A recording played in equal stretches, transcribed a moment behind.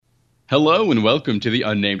Hello and welcome to the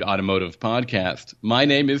Unnamed Automotive Podcast. My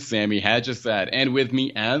name is Sammy Haj-Assad, and with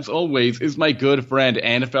me, as always, is my good friend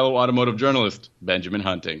and fellow automotive journalist, Benjamin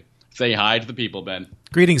Hunting. Say hi to the people, Ben.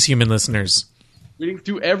 Greetings, human listeners. Greetings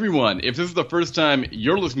to everyone. If this is the first time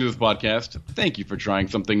you're listening to this podcast, thank you for trying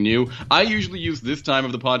something new. I usually use this time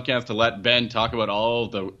of the podcast to let Ben talk about all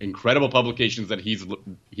the incredible publications that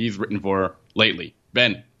he's written for lately.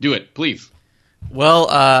 Ben, do it, please.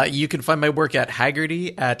 Well, you can find my work at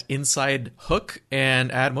Haggerty, at Inside Hook,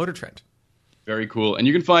 and at Motor Trend. Very cool. And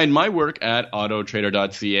you can find my work at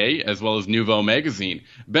autotrader.ca as well as Nouveau Magazine.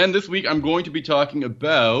 Ben, this week I'm going to be talking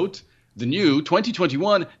about the new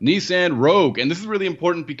 2021 Nissan Rogue. And this is really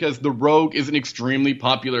important because the Rogue is an extremely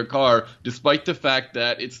popular car, despite the fact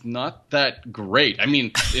that it's not that great. I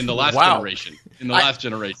mean, in the last generation.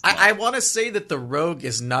 I want to say that the Rogue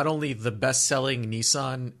is not only the best-selling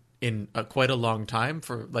Nissan in quite a long time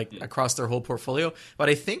for across their whole portfolio, but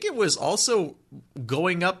I think it was also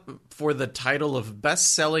going up for the title of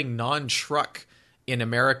best-selling non-truck in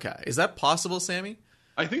America. Is that possible, Sammy?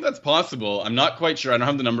 I think that's possible. I'm not quite sure. I don't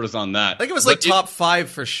have the numbers on that. I think it was top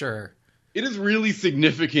 5 for sure. It is really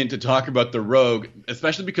significant to talk about the Rogue,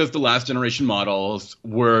 especially because the last generation models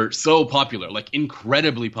were so popular,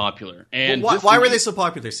 incredibly popular. And why were they so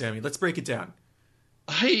popular, Sammy? Let's break it down.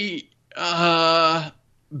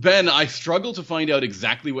 Ben, I struggle to find out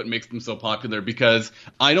exactly what makes them so popular because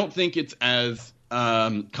I don't think it's as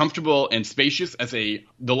comfortable and spacious as the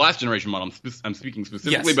last generation model. I'm speaking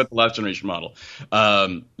specifically about the last generation model.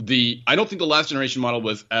 I don't think the last generation model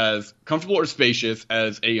was as comfortable or spacious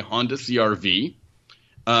as a Honda CR-V.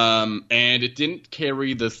 And it didn't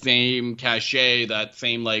carry the same cachet, that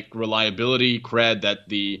same reliability cred that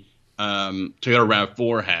the Toyota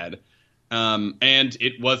RAV4 had. And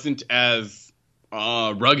it wasn't as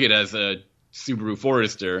rugged as a Subaru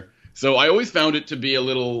Forester. So I always found it to be a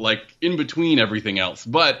little in between everything else.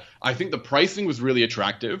 But I think the pricing was really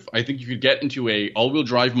attractive. I think you could get into a all-wheel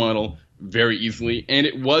drive model very easily. And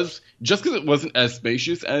it was, just because it wasn't as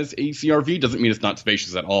spacious as a CR-V doesn't mean it's not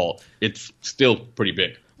spacious at all. It's still pretty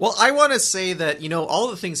big. Well, I want to say that, all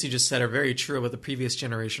the things you just said are very true about the previous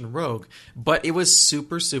generation Rogue, but it was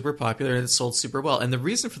super, super popular and it sold super well. And the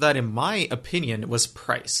reason for that, in my opinion, was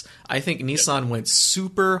price. I think Nissan went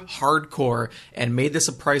super hardcore and made this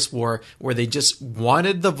a price war where they just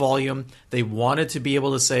wanted the volume. They wanted to be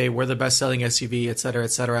able to say we're the best-selling SUV, et cetera,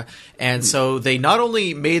 et cetera. And so they not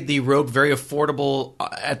only made the Rogue very affordable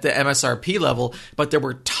at the MSRP level, but there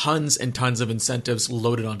were tons and tons of incentives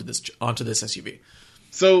loaded onto this SUV.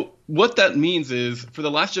 So what that means is, for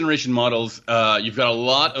the last generation models, you've got a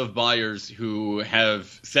lot of buyers who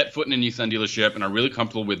have set foot in a Nissan dealership and are really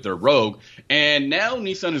comfortable with their Rogue. And now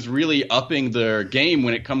Nissan is really upping their game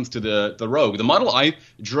when it comes to the Rogue. The model I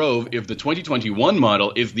drove, if the 2021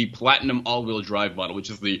 model, is the Platinum all-wheel drive model, which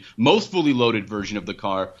is the most fully loaded version of the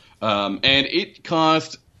car. And it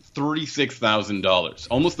cost $36,000,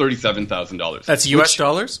 almost $37,000. That's U.S.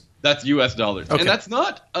 dollars? That's U.S. dollars. Okay. And that's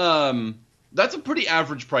not... That's a pretty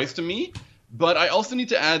average price to me, but I also need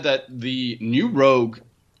to add that the new Rogue,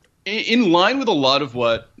 in line with a lot of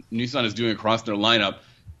what Nissan is doing across their lineup,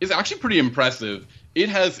 is actually pretty impressive. It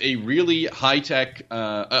has a really high-tech,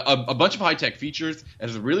 a bunch of high-tech features. It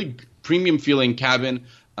has a really premium-feeling cabin.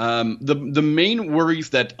 The main worries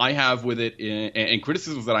that I have with it and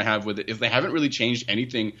criticisms that I have with it is they haven't really changed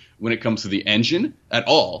anything when it comes to the engine at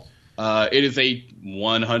all. It is a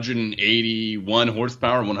 181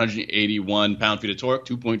 horsepower, 181 pound-feet of torque,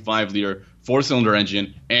 2.5-liter four-cylinder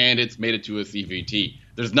engine, and it's made it to a CVT.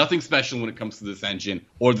 There's nothing special when it comes to this engine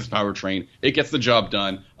or this powertrain. It gets the job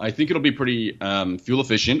done. I think it'll be pretty fuel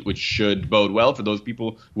efficient, which should bode well for those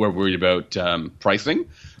people who are worried about pricing.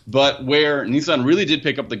 But where Nissan really did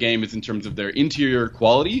pick up the game is in terms of their interior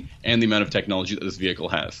quality and the amount of technology that this vehicle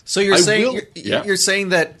has. So you're saying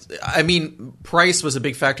that, price was a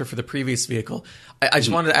big factor for the previous vehicle. I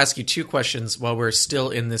just wanted to ask you two questions while we're still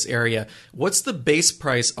in this area. What's the base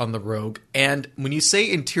price on the Rogue? And when you say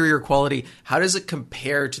interior quality, how does it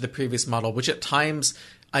compare to the previous model, which at times...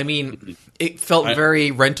 it felt very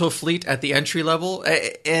rental fleet at the entry level,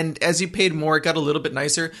 and as you paid more, it got a little bit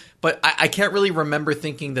nicer. But I can't really remember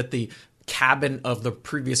thinking that the cabin of the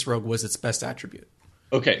previous Rogue was its best attribute.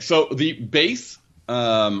 Okay, so the base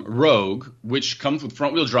Rogue, which comes with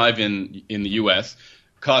front-wheel drive in the U.S.,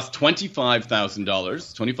 cost $25,000,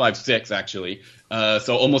 $25,600 actually.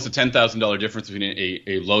 So almost a $10,000 difference between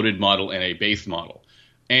a loaded model and a base model.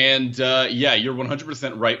 And you're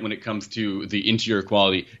 100% right when it comes to the interior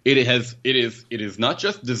quality. It is not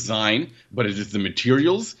just design, but it is the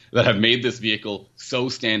materials that have made this vehicle so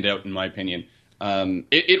stand out, in my opinion.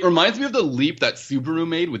 It reminds me of the leap that Subaru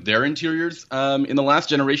made with their interiors in the last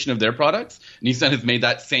generation of their products. Nissan has made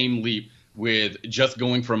that same leap with just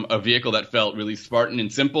going from a vehicle that felt really Spartan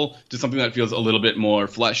and simple to something that feels a little bit more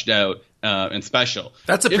fleshed out and special.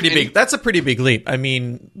 That's a pretty big leap. I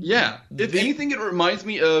mean, yeah. If anything, it reminds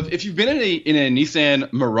me of if you've been in a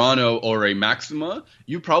Nissan Murano or a Maxima,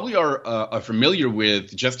 you probably are familiar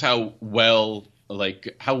with just how well,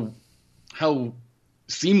 like how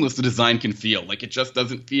seamless the design can feel. Like it just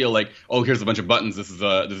doesn't feel like, oh, here's a bunch of buttons. This is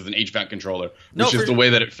an HVAC controller, which is the way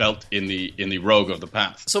that it felt in the Rogue of the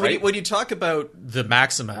past. So right? when you talk about the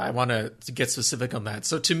Maxima, I want to get specific on that.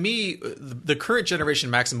 So to me, the current generation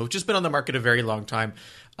Maxima, which has been on the market a very long time,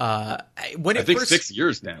 I think 6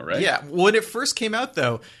 years now, right? Yeah. When it first came out,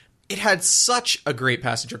 though, it had such a great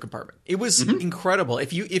passenger compartment. It was incredible.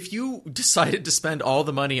 If you decided to spend all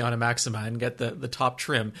the money on a Maxima and get the top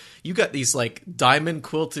trim, you got these like diamond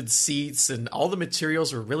quilted seats, and all the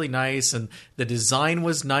materials were really nice, and the design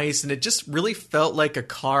was nice, and it just really felt like a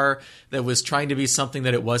car that was trying to be something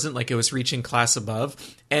that it wasn't, like it was reaching class above.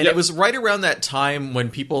 And It was right around that time when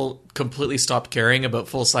people completely stopped caring about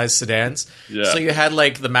full-size sedans. Yeah. So you had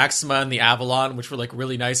like the Maxima and the Avalon, which were like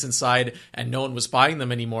really nice inside, and no one was buying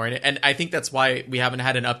them anymore. And I think that's why we haven't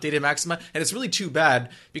had an updated Maxima. And it's really too bad,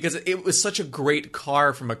 because it was such a great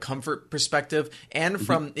car from a comfort perspective. And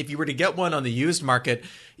from if you were to get one on the used market,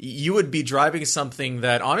 you would be driving something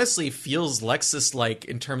that honestly feels Lexus-like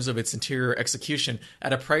in terms of its interior execution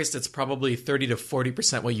at a price that's probably 30 to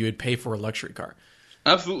 40% what you would pay for a luxury car.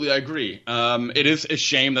 Absolutely, I agree. It is a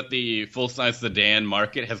shame that the full-size sedan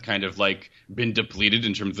market has kind of like been depleted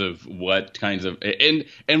in terms of what kinds of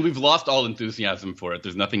and we've lost all enthusiasm for it.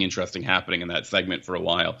 There's nothing interesting happening in that segment for a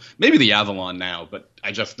while. Maybe the Avalon now, but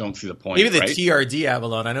I just don't see the point. Maybe the TRD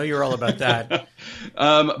Avalon. I know you're all about that.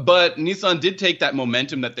 But Nissan did take that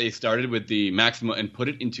momentum that they started with the Maxima and put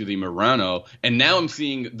it into the Murano, and now I'm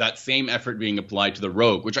seeing that same effort being applied to the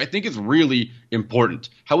Rogue, which I think is really important.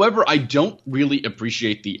 However, I don't really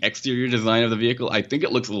appreciate the exterior design of the vehicle. I think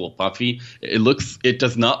it looks a little puffy. It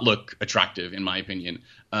does not look attractive, in my opinion.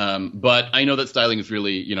 But I know that styling is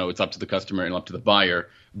really, it's up to the customer and up to the buyer.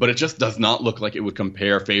 But it just does not look like it would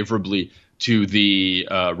compare favorably to the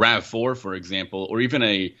RAV4, for example, or even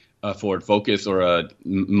a Ford Focus or a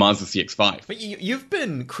Mazda CX-5. But you've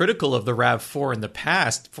been critical of the RAV4 in the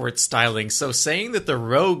past for its styling. So saying that the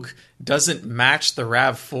Rogue doesn't match the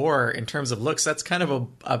RAV4 in terms of looks, that's kind of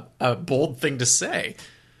a bold thing to say.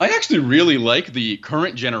 I actually really like the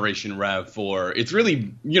current generation RAV4. It's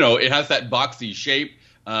really, it has that boxy shape.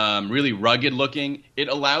 Really rugged looking. It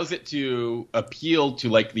allows it to appeal to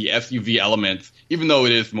like the SUV elements, even though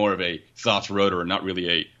it is more of a soft roader and not really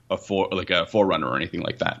a 4Runner or anything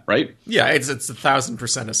like that, right? Yeah, it's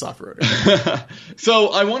 1,000% a soft roader. So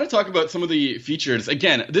I want to talk about some of the features.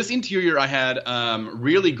 Again, this interior I had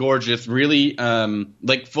really gorgeous, really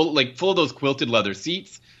full of those quilted leather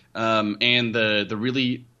seats, and the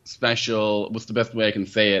really special. What's the best way I can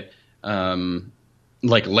say it?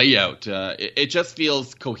 Layout. It just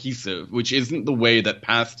feels cohesive, which isn't the way that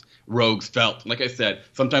past Rogues felt. Like I said,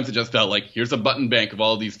 sometimes it just felt like, here's a button bank of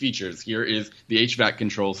all of these features. Here is the HVAC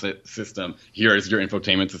control system. Here is your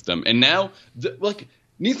infotainment system. And now,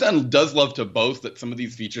 Nissan does love to boast that some of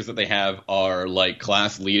these features that they have are like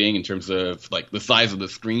class leading in terms of like the size of the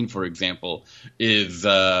screen, for example, is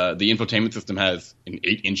the infotainment system has an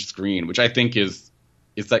 8-inch screen, which I think is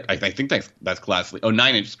I think that's class.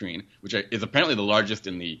 9-inch screen, which is apparently the largest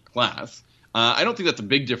in the class. I don't think that's a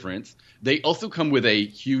big difference. They also come with a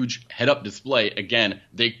huge head-up display. Again,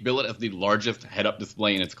 they bill it as the largest head-up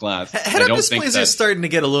display in its class. Head-up displays are starting to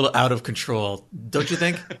get a little out of control, don't you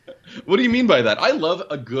think? What do you mean by that? I love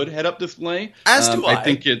a good head-up display. As do I. I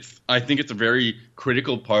think it's a very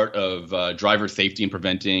critical part of driver safety and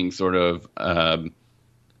preventing sort of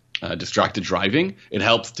distracted driving. It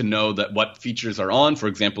helps to know that what features are on. For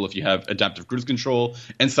example, if you have adaptive cruise control,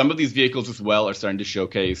 and some of these vehicles as well are starting to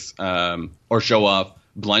showcase or show off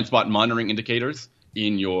blind spot monitoring indicators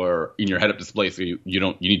in your head-up display, so you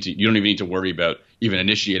don't even need to worry about even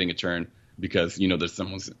initiating a turn, because there's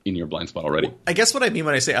someone in your blind spot already. I guess what I mean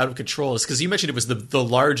when I say out of control is because you mentioned it was the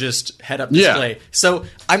largest head-up display. Yeah. So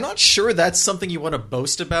I'm not sure that's something you want to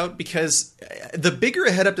boast about, because the bigger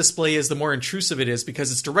a head-up display is, the more intrusive it is,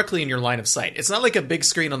 because it's directly in your line of sight. It's not like a big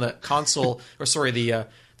screen on the console, or sorry, the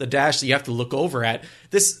dash that you have to look over at.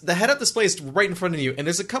 The head-up display is right in front of you, and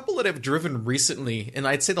there's a couple that I've driven recently, and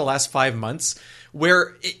I'd say the last 5 months,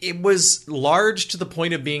 where it was large to the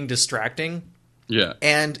point of being distracting. Yeah.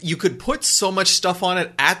 And you could put so much stuff on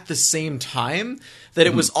it at the same time that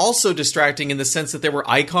it was also distracting in the sense that there were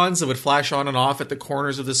icons that would flash on and off at the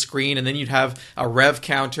corners of the screen, and then you'd have a rev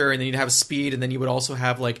counter, and then you'd have speed, and then you would also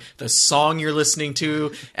have like the song you're listening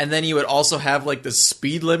to, and then you would also have like the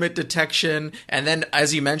speed limit detection, and then,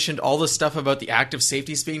 as you mentioned, all the stuff about the active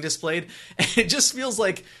safeties being displayed. And it just feels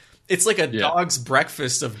like it's like a dog's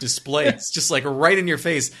breakfast of displays, just like right in your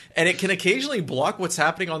face, and it can occasionally block what's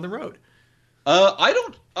happening on the road. I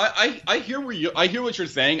don't. I hear what you're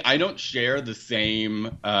saying. I don't share the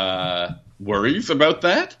same worries about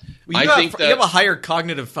that. Well, you have a higher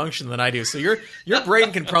cognitive function than I do, so your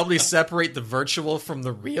brain can probably separate the virtual from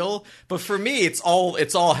the real. But for me, it's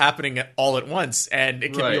all happening all at once, and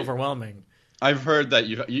it can be overwhelming. I've heard that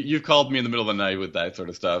you've called me in the middle of the night with that sort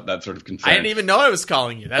of stuff, that sort of concern. I didn't even know I was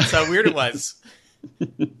calling you. That's how weird it was.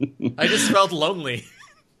 I just felt lonely.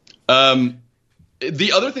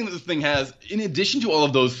 The other thing that this thing has, in addition to all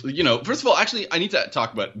of those, first of all, actually, I need to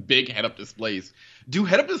talk about big head-up displays. Do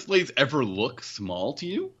head-up displays ever look small to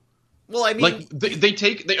you? Well, I mean, like they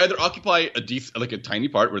either occupy a tiny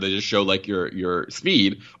part where they just show like your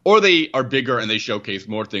speed, or they are bigger and they showcase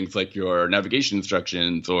more things like your navigation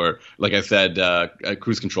instructions, or like I said,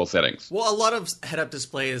 cruise control settings. Well, a lot of head-up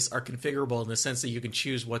displays are configurable in the sense that you can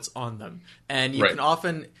choose what's on them, and you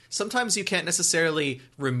can sometimes you can't necessarily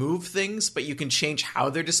remove things, but you can change how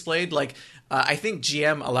they're displayed. Like I think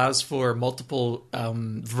GM allows for multiple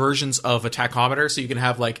versions of a tachometer, so you can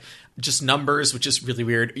have like just numbers, which is really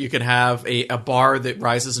weird. You can have a bar that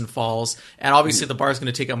rises and falls, and obviously the bar is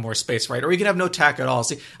going to take up more space, right? Or you can have no tach at all.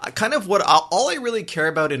 See, kind of all I really care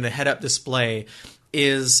about in a head-up display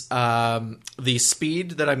is the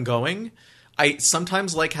speed that I'm going. I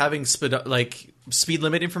sometimes like having speed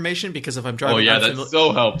limit information, because if I'm driving, that's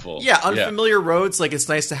so helpful. Yeah, unfamiliar roads, like it's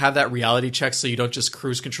nice to have that reality check so you don't just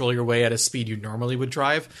cruise control your way at a speed you normally would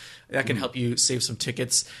drive. That can help you save some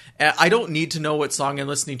tickets. I don't need to know what song I'm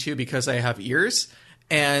listening to because I have ears.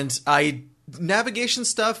 And navigation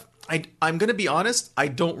stuff, I'm going to be honest, I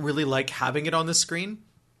don't really like having it on the screen.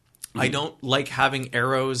 I don't like having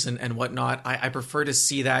arrows and whatnot. I prefer to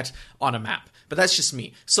see that on a map. But that's just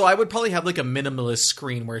me. So I would probably have like a minimalist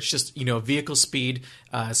screen where it's just, vehicle speed,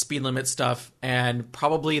 speed limit stuff, and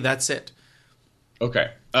probably that's it.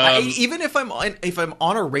 Okay. Even if I'm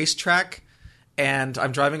on a racetrack and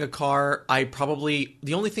I'm driving a car,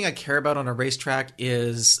 the only thing I care about on a racetrack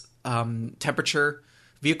is temperature,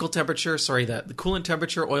 vehicle temperature, the coolant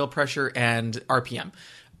temperature, oil pressure, and RPM.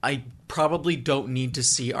 I probably don't need to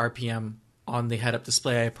see RPM on the head-up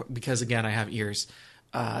display because, again, I have ears.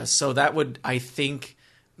 So that would, I think,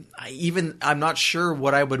 I'm not sure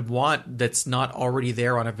what I would want that's not already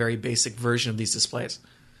there on a very basic version of these displays.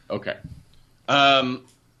 Okay. In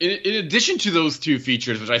addition to those two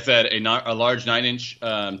features, which I said, a large 9-inch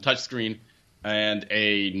touchscreen and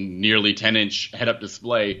a nearly 10-inch head-up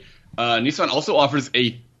display, Nissan also offers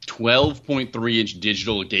a 12.3-inch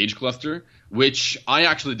digital gauge cluster, which I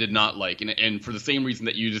actually did not like, and for the same reason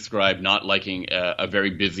that you described not liking a very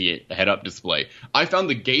busy head-up display. I found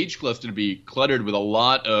the gauge cluster to be cluttered with a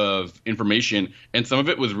lot of information, and some of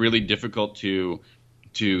it was really difficult to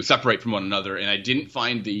separate from one another, and I didn't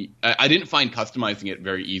find customizing it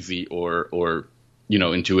very easy or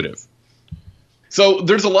intuitive. So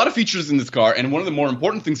there's a lot of features in this car, and one of the more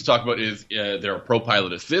important things to talk about is their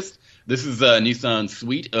ProPilot Assist. This is Nissan's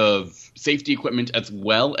suite of safety equipment as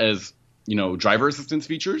well as driver assistance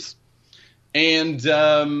features, and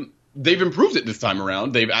they've improved it this time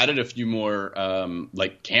around. They've added a few more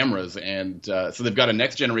cameras, and so they've got a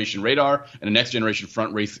next generation radar and a next generation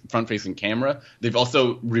front facing camera. They've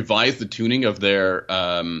also revised the tuning of their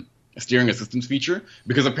steering assistance feature,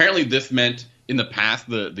 because apparently this meant in the past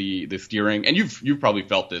the steering, and you've probably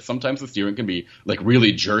felt this, sometimes the steering can be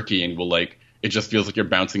really jerky and it just feels like you're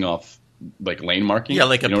bouncing off lane marking. Yeah,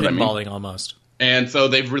 like a pinballing almost. And so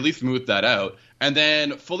they've really smoothed that out. And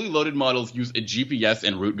then fully loaded models use a GPS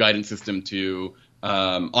and route guidance system to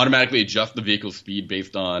automatically adjust the vehicle's speed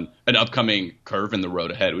based on an upcoming curve in the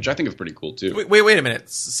road ahead, which I think is pretty cool too. Wait a minute.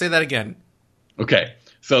 Say that again. Okay.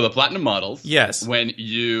 So the Platinum models, yes, when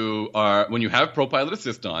you have ProPilot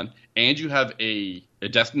Assist on and you have a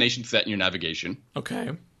destination set in your navigation,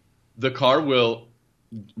 okay, the car will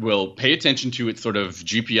pay attention to its sort of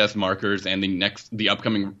GPS markers and the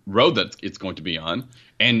upcoming road that it's going to be on,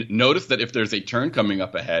 and notice that if there's a turn coming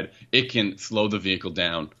up ahead, it can slow the vehicle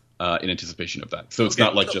down in anticipation of that. So it's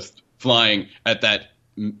not just flying at that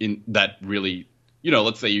really,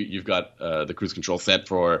 let's say you've got the cruise control set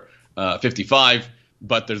for 55,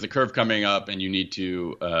 but there's a curve coming up and you need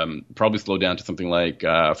to probably slow down to something like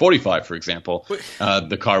 45, for example,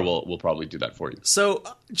 the car will probably do that for you. So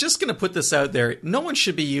just going to put this out there. No one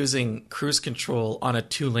should be using cruise control on a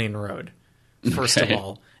 2-lane road, first of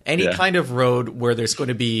all. Any kind of road where there's going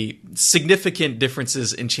to be significant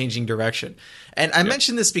differences in changing direction. And I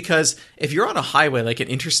mention this because if you're on a highway, like an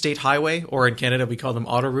interstate highway, or in Canada we call them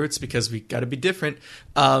autoroutes because we got to be different,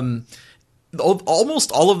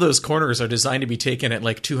 almost all of those corners are designed to be taken at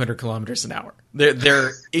like 200 kilometers an hour.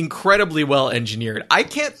 They're incredibly well engineered. I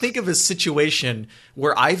can't think of a situation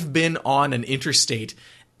where I've been on an interstate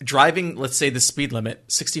driving, let's say, the speed limit,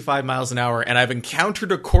 65 miles an hour, and I've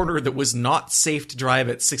encountered a corner that was not safe to drive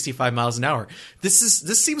at 65 miles an hour.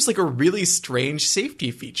 This seems like a really strange safety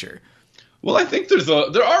feature. Well, I think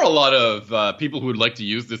there are a lot of people who would like to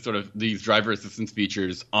use these driver assistance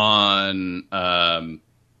features on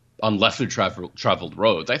lesser traveled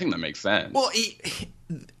roads. I think that makes sense. Well,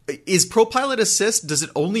 is ProPilot Assist, does it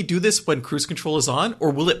only do this when cruise control is on, or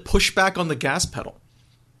will it push back on the gas pedal?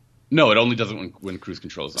 No, it only does it when cruise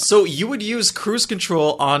control is on. So you would use cruise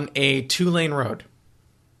control on a 2-lane road?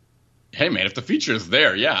 Hey, man, if the feature is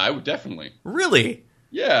there, yeah, I would definitely. Really?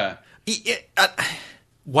 Yeah.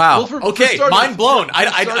 Wow. Well, okay, starters, mind blown.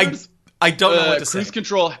 I don't know what to say. Cruise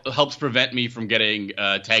control helps prevent me from getting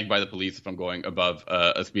tagged by the police if I'm going above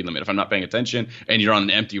a speed limit. If I'm not paying attention and you're on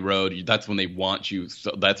an empty road, that's when they want you.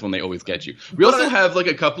 So that's when they always get you. We also have like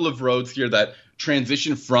a couple of roads here that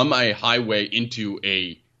transition from a highway into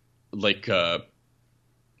a whatever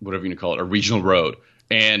you want to call it, a regional road.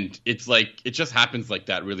 And it's like, it just happens like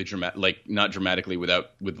that, really dramatic, like not dramatically with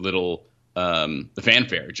little the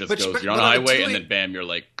fanfare. It just goes, you're on a highway and then bam, you're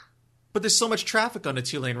like. But there's so much traffic on a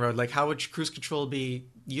 2-lane road. Like, how would cruise control be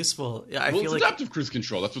useful? I feel it's like adaptive cruise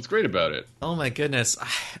control. That's what's great about it. Oh my goodness!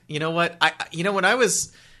 You know what? When I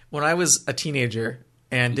was a teenager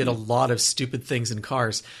and did a lot of stupid things in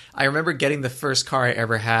cars, I remember getting the first car I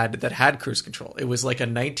ever had that had cruise control. It was like a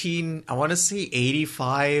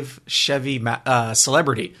 85 Chevy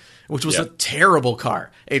Celebrity, which was a terrible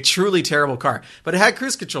car, a truly terrible car. But it had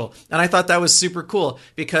cruise control, and I thought that was super cool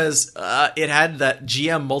because it had that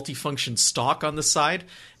GM multifunction stalk on the side.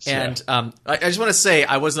 And I just want to say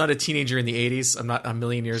I was not a teenager in the 80s. I'm not a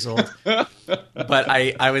million years old. But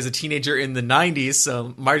I was a teenager in the 90s,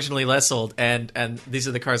 so marginally less old. And these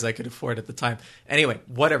are the cars I could afford at the time. Anyway,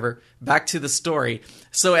 whatever. Back to the story.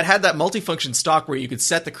 So it had that multifunction stalk where you could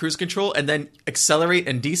set the cruise control and then accelerate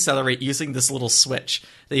and decelerate using this little switch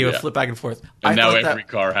that you would flip back and forth. And now every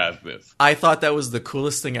car has this. I thought that was the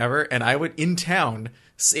coolest thing ever. And I would, in town,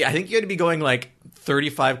 see, I think you had to be going like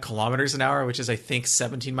 35 kilometers an hour, which is, I think,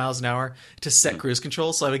 17 miles an hour to set cruise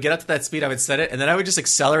control. So I would get up to that speed, I would set it, and then I would just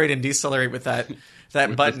accelerate and decelerate with that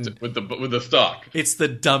button. With the stock. It's the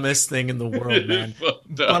dumbest thing in the world, man.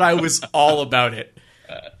 But I was all about it.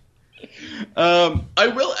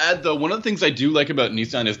 I will add, though, one of the things I do like about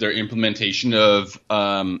Nissan is their implementation of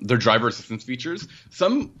their driver assistance features.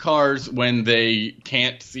 Some cars, when they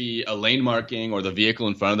can't see a lane marking or the vehicle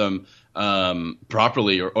in front of them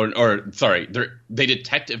properly, or sorry, they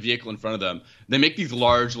detect a vehicle in front of them, they make these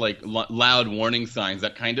large, like loud warning signs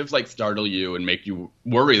that kind of like startle you and make you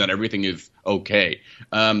worry that everything is okay.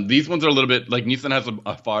 These ones are a little bit like, Nissan has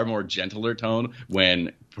a far more gentler tone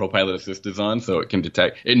when ProPilot Assist is on, so it can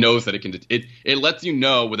detect. It knows that it can. It lets you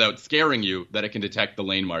know without scaring you that it can detect the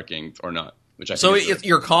lane markings or not. Which I think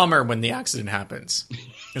you're calmer when the accident happens,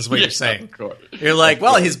 is what you're saying. Of course. You're like,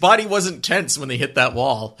 well, his body wasn't tense when they hit that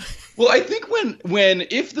wall. Well, I think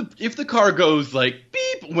if the car goes like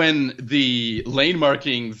beep when the lane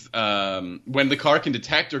markings, when the car can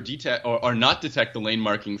detect or not detect the lane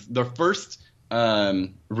markings, the first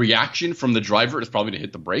reaction from the driver is probably to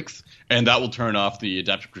hit the brakes, and that will turn off the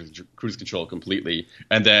adaptive cruise control completely,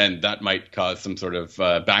 and then that might cause some sort of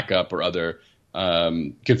backup or other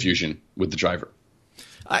confusion with the driver.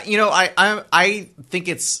 I think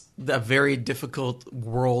it's a very difficult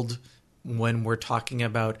world when we're talking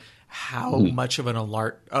about how much of an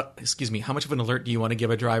alert. How much of an alert do you want to give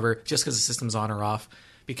a driver just because the system's on or off?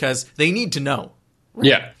 Because they need to know. Right?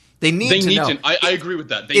 Yeah. They need to know. I agree with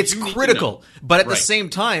that. It's critical. But at the same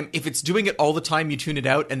time, if it's doing it all the time, you tune it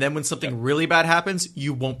out, and then when something really bad happens,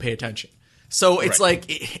 you won't pay attention. So it's like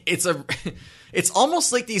it's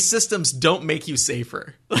almost like these systems don't make you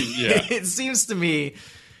safer. Yeah. It seems to me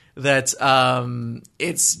that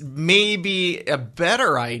it's maybe a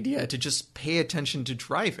better idea to just pay attention to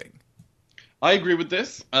driving. I agree with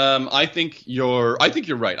this. I think you're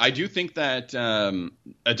right. I do think that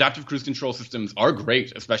adaptive cruise control systems are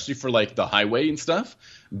great, especially for like the highway and stuff.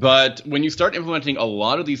 But when you start implementing a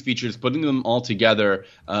lot of these features, putting them all together,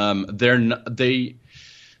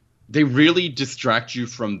 they really distract you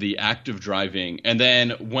from the act of driving. And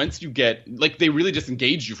then once you get, like, they really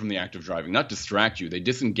disengage you from the act of driving, not distract you. They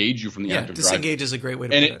disengage you from the act of driving. Disengage is a great way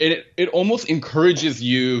to put it. And it almost encourages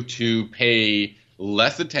you to pay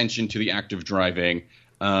less attention to the act of driving.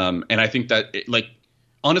 And I think that,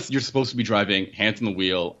 honestly, you're supposed to be driving, hands on the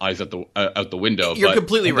wheel, eyes out the window. You're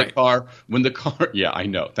completely right. When the car, yeah, I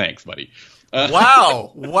know. Thanks, buddy.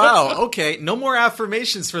 Wow. Okay, no more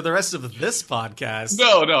affirmations for the rest of this podcast.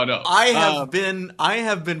 No. I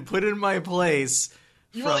have been put in my place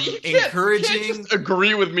from encouraging. You can't just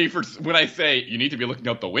agree with me when I say you need to be looking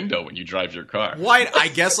out the window when you drive your car. Why? I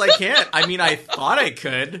guess I can't. I mean, I thought I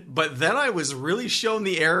could, but then I was really shown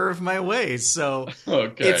the error of my ways. So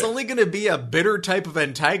It's only going to be a bitter type of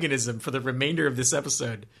antagonism for the remainder of this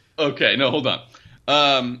episode. Okay, no, hold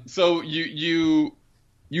on. So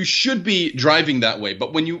you should be driving that way,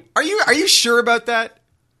 but when you are you sure about that?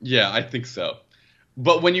 Yeah, I think so.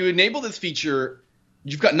 But when you enable this feature,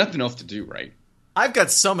 you've got nothing else to do, right? I've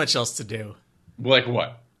got so much else to do. Like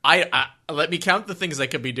what? I let me count the things I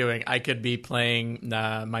could be doing. I could be playing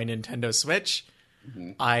my Nintendo Switch.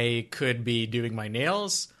 Mm-hmm. I could be doing my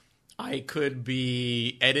nails. I could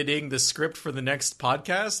be editing the script for the next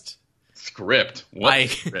podcast. Script? What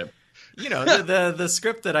script? You know, the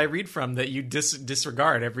script that I read from that you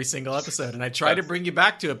disregard every single episode. And I try to bring you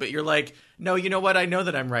back to it, but you're like, no, you know what? I know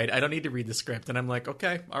that I'm right. I don't need to read the script. And I'm like,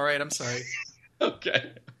 okay, all right, I'm sorry.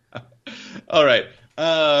 Okay. All right.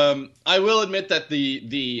 I will admit that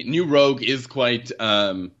the new Rogue is quite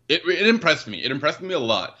it impressed me. It impressed me a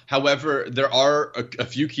lot. However, there are a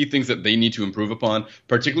few key things that they need to improve upon,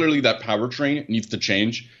 particularly that powertrain needs to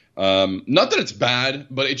change. Not that it's bad,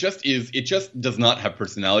 but it just does not have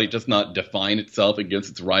personality. It does not define itself against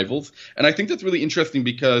its rivals. And I think that's really interesting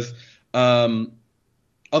because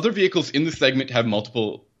other vehicles in the segment have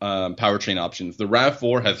multiple powertrain options. The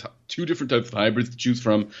RAV4 has two different types of hybrids to choose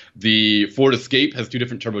from. The Ford Escape has two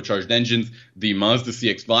different turbocharged engines. The Mazda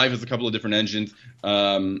CX-5 has a couple of different engines.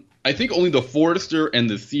 I think only the Forester and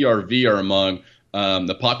the CR-V are among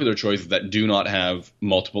the popular choices that do not have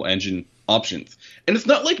multiple engine options. And it's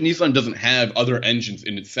not like Nissan doesn't have other engines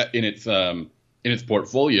in its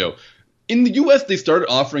portfolio. In the US, they started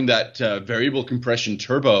offering that variable compression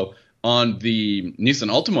turbo on the Nissan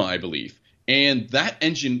Altima, I believe. And that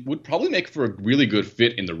engine would probably make for a really good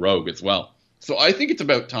fit in the Rogue as well. So I think it's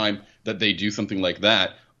about time that they do something like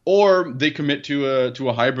that, or they commit to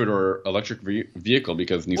a hybrid or electric vehicle,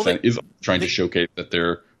 because Nissan is trying to showcase that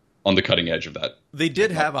they're on the cutting edge of that. They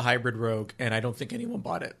did have a hybrid Rogue, and I don't think anyone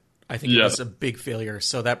bought it. I think it was a big failure.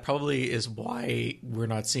 So that probably is why we're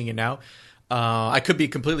not seeing it now. I could be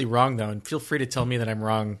completely wrong, though, and feel free to tell me that I'm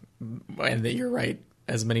wrong and that you're right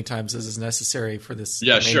as many times as is necessary for this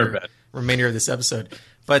remainder of this episode.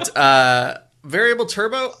 But variable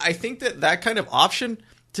turbo, I think that kind of option,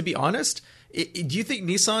 to be honest, do you think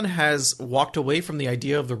Nissan has walked away from the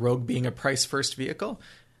idea of the Rogue being a price-first vehicle?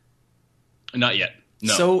 Not yet.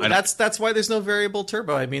 No, so that's why there's no variable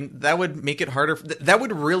turbo. I mean, that would make it harder. That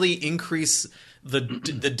would really increase the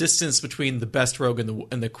distance between the best Rogue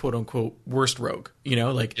and the quote unquote worst Rogue. You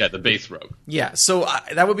know, like the base Rogue. Yeah. So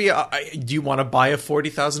that would be. Do you want to buy a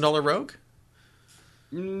 $40,000 Rogue?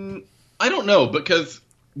 I don't know, because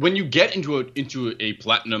when you get into a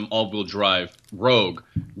platinum all-wheel drive Rogue,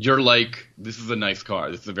 you're like, this is a nice car.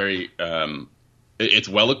 This is a very it's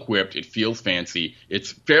well equipped. It feels fancy.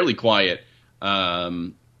 It's fairly quiet.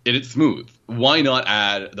 It's smooth. Why not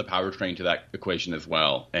add the powertrain to that equation as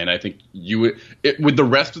well? And I think with the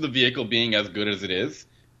rest of the vehicle being as good as it is,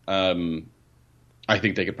 I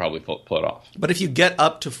think they could probably pull it off. But if you get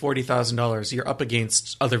up to $40,000, you're up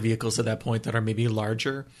against other vehicles at that point that are maybe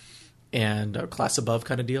larger and a class above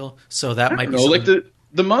kind of deal. So that might be like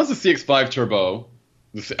the Mazda CX-5 Turbo.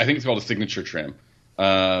 I think it's called a signature trim.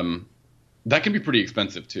 That can be pretty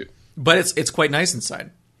expensive too. But it's quite nice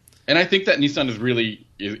inside. And I think that Nissan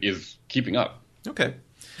is keeping up. Okay.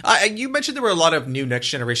 You mentioned there were a lot of new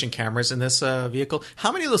next-generation cameras in this vehicle.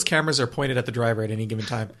 How many of those cameras are pointed at the driver at any given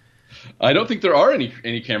time? I don't think there are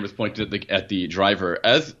any cameras pointed at the driver.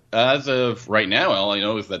 As of right now, all I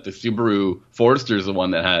know is that the Subaru Forester is the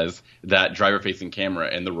one that has that driver-facing camera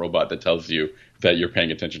and the robot that tells you that you're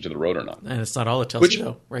paying attention to the road or not. And it's not all it tells you,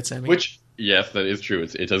 though. Right, Sammy? Yes, that is true.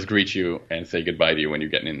 It does greet you and say goodbye to you when you're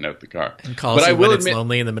getting in and out of the car. And calls you when it's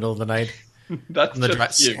lonely in the middle of the night. That's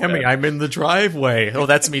just you, Sammy, I'm in the driveway. Oh,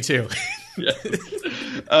 that's me too. Yes.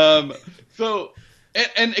 So,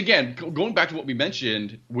 and again, going back to what we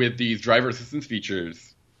mentioned with these driver assistance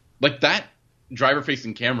features, like that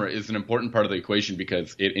driver-facing camera is an important part of the equation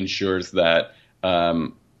because it ensures that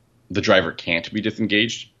the driver can't be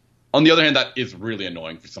disengaged On the other hand, that is really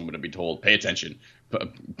annoying for someone to be told, pay attention,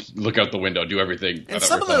 look out the window, do everything. And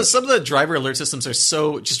some of the driver alert systems are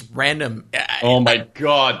so just random. Oh my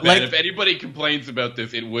god, man! Like, if anybody complains about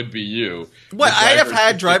this, it would be you. What, I have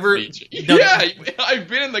had driver? Yeah, I've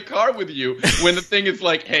been in the car with you when the thing is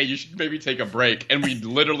like, "Hey, you should maybe take a break," and we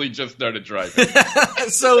literally just started driving.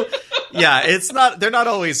 So, yeah, it's not. They're not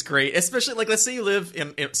always great, especially like let's say you live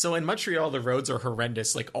in Montreal, the roads are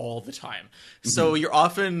horrendous like all the time. So you're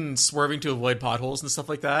often swerving to avoid potholes and stuff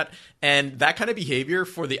like that, and that kind of behavior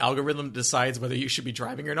for the algorithm decides whether you should be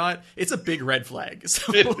driving or not. It's a big red flag.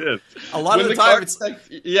 So It is. a lot of the time,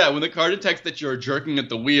 when the car detects that you're jerking at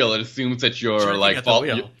the wheel, it assumes that you're Jerking like at the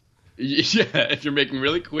wheel. Yeah, if you're making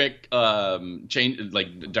really quick direction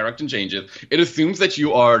changes, it assumes that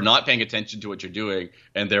you are not paying attention to what you're doing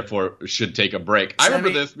and therefore should take a break. I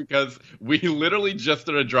remember this because we literally just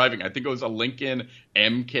started driving. I think it was a Lincoln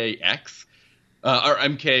MKX or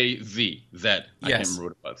MKZ. I can't remember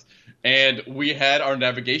what it was. And we had our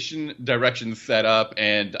navigation directions set up,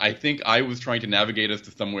 and I think I was trying to navigate us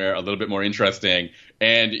to somewhere a little bit more interesting,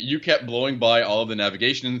 and you kept blowing by all of the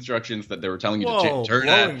navigation instructions that they were telling you to turn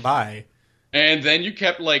at. Blowing by. And then you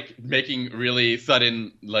kept like making really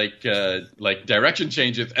sudden like direction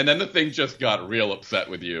changes, and then the thing just got real upset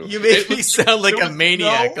with you. You made me sound like a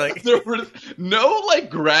maniac. There was no like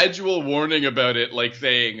gradual warning about it, like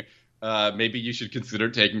saying, maybe you should consider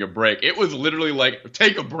taking a break. It was literally like,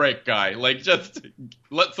 take a break, guy. Like, just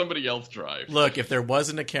let somebody else drive. Look, if there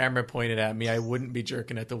wasn't a camera pointed at me, I wouldn't be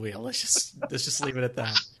jerking at the wheel. Let's just leave it at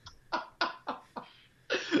that.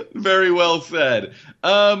 Very well said.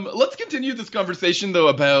 Let's continue this conversation, though,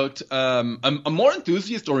 about a more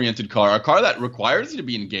enthusiast-oriented car, a car that requires you to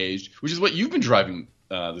be engaged, which is what you've been driving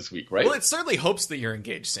this week, right? Well, it certainly hopes that you're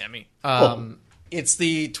engaged, Sammy. It's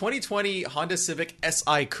the 2020 Honda Civic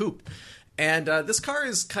Si Coupe. And this car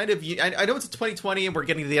is kind of... I know it's a 2020 and we're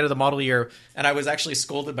getting to the end of the model year, and I was actually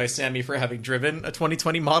scolded by Sammy for having driven a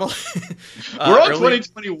 2020 model. We're on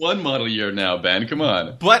 2021 model year now, Ben. Come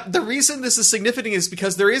on. But the reason this is significant is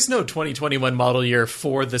because there is no 2021 model year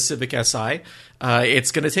for the Civic Si.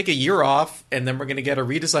 It's going to take a year off, and then we're going to get a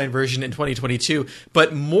redesigned version in 2022.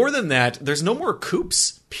 But more than that, there's no more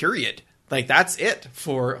coupes, period. Like, that's it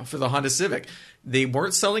for the Honda Civic. They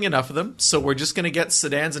weren't selling enough of them, so we're just going to get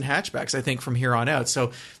sedans and hatchbacks, I think, from here on out.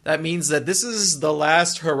 So that means that this is the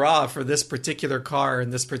last hurrah for this particular car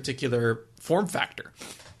and this particular form factor.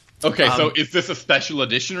 Okay, so is this a special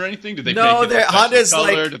edition or anything? Did they no, make it a special Honda's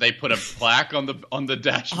color? like, Did they put a plaque on the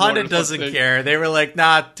dashboard? Honda doesn't care. They were like,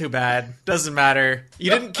 nah, too bad. Doesn't matter. You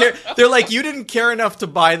didn't care. They're like, you didn't care enough to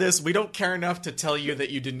buy this. We don't care enough to tell you that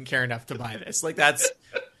you didn't care enough to buy this. Like, that's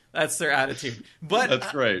their attitude. But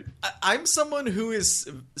that's great. I'm someone who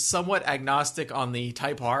is somewhat agnostic on the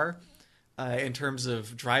Type R in terms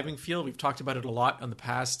of driving feel. We've talked about it a lot in the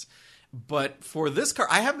past. But for this car,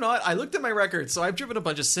 I looked at my record, so I've driven a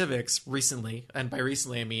bunch of Civics recently. And by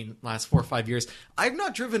recently, I mean last 4 or 5 years. I've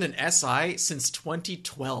not driven an SI since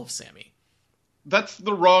 2012, Sammy. That's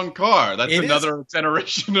the wrong car. That's another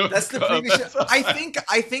generation of. That's the previous. I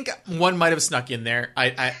think one might have snuck in there.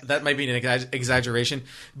 That might be an exaggeration,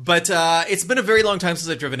 but it's been a very long time since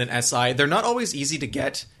I've driven an SI. They're not always easy to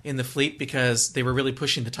get in the fleet because they were really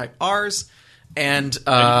pushing the Type Rs, and you've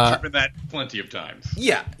driven that plenty of times.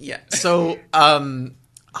 Yeah. So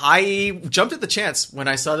I jumped at the chance when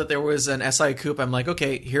I saw that there was an SI Coupe. I'm like,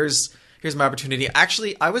 okay, here's my opportunity.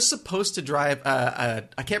 Actually, I was supposed to drive I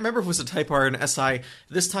can't remember if it was a Type R and SI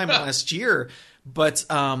this time last year, but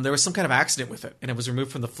there was some kind of accident with it, and it was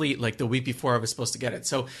removed from the fleet like the week before I was supposed to get it.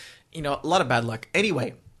 So, a lot of bad luck.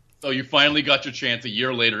 Anyway. So you finally got your chance a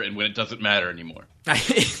year later, and when it doesn't matter anymore.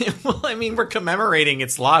 Well, I mean, we're commemorating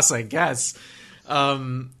its loss, I guess. I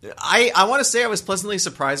want to say I was pleasantly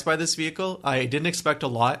surprised by this vehicle. I didn't expect a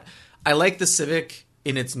lot. I like the Civic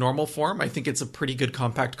in its normal form. I think it's a pretty good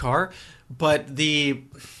compact car, but the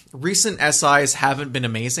recent SIs haven't been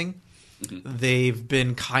amazing. Mm-hmm. They've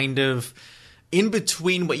been kind of in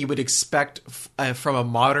between what you would expect from a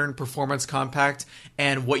modern performance compact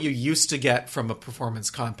and what you used to get from a performance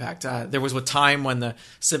compact. There was a time when the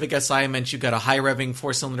Civic Si meant you got a high revving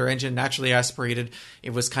 4-cylinder engine, naturally aspirated.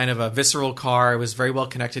 It was kind of a visceral car. It was very well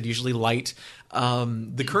connected, usually light.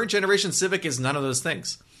 The current generation Civic is none of those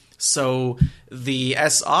things. So the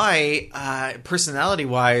SI,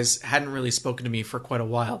 personality-wise, hadn't really spoken to me for quite a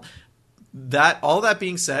while. All that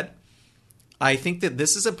being said, I think that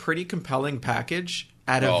this is a pretty compelling package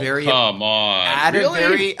at a very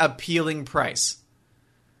appealing price.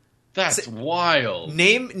 That's wild.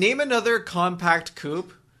 Name another compact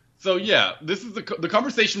coupe. So yeah, this is the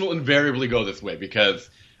conversation will invariably go this way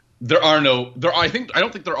because There are no there. I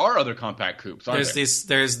don't think there are other compact coupes. Are There's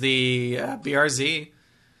there? there's the BRZ.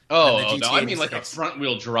 Oh, and the no, I mean GT86. like a front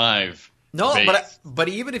wheel drive. No, base. but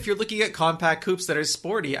even if you're looking at compact coupes that are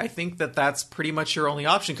sporty, I think that's pretty much your only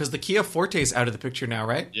option because the Kia Forte is out of the picture now,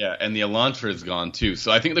 right? Yeah, and the Elantra is gone too.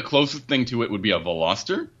 So I think the closest thing to it would be a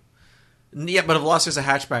Veloster. Yeah, but a Veloster's a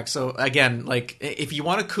hatchback. So again, like if you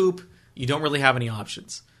want a coupe, you don't really have any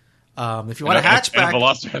options. If you want a hatchback, and a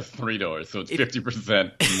Veloster has 3 doors, so it's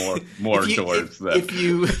 50% more doors. If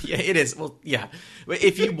you, yeah, it is. Well, yeah.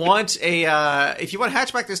 If you want a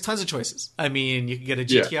hatchback, there's tons of choices. I mean, you could get a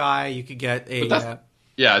GTI, you could get a.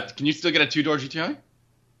 Yeah, can you still get a 2-door GTI?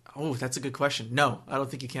 Oh, that's a good question. No, I don't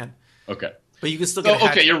think you can. Okay, but you can still get.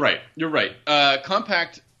 Okay, you're right. You're right.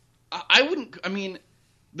 Compact. I wouldn't. I mean,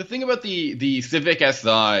 the thing about the Civic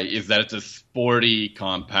Si is that it's a sporty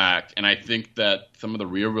compact, and I think that some of the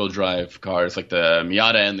rear-wheel drive cars, like the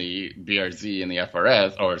Miata and the BRZ and the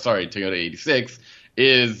FRS, or sorry, Toyota 86,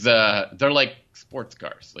 is they're like sports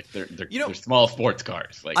cars. Like they're small sports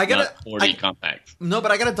cars, like not sporty compacts. No,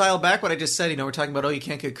 but I got to dial back what I just said. We're talking about you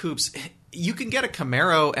can't get coupes. You can get a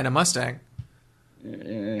Camaro and a Mustang.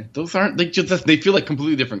 Those aren't they feel like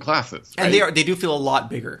completely different classes, right? And they do feel a lot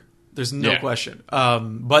bigger. There's no question.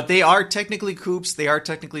 But they are technically coupes. They are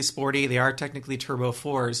technically sporty. They are technically Turbo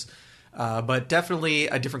 4s. But definitely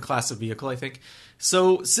a different class of vehicle, I think.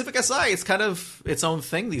 So Civic Si, it's kind of its own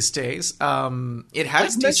thing these days. It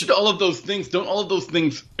has mentioned all of those things. Don't all of those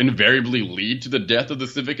things invariably lead to the death of the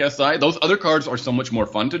Civic Si? Those other cars are so much more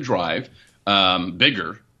fun to drive,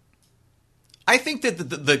 bigger. I think that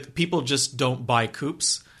the people just don't buy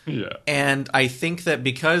coupes. Yeah. And I think that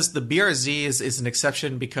because the BRZ is an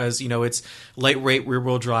exception because, it's lightweight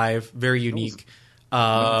rear-wheel drive, very unique.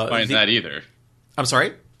 No one's buying that either. I'm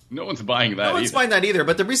sorry? No one's buying that either. No one's buying that either.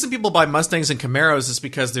 But the reason people buy Mustangs and Camaros is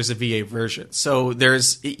because there's a V8 version. So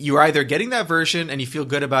you're either getting that version and you feel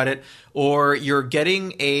good about it, or you're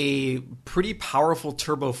getting a pretty powerful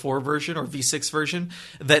Turbo 4 version or V6 version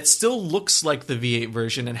that still looks like the V8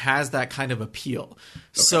 version and has that kind of appeal. Okay.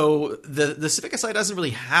 So the Civic Si doesn't really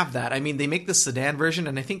have that. I mean, they make the sedan version,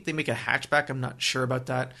 and I think they make a hatchback. I'm not sure about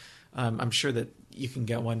that. I'm sure that you can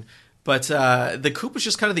get one. But the coupe is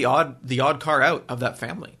just kind of the odd car out of that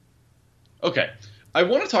family. Okay, I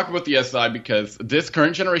want to talk about the SI because this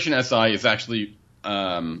current generation SI is actually,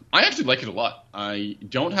 I actually like it a lot. I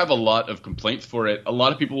don't have a lot of complaints for it. A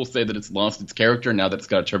lot of people will say that it's lost its character now that it's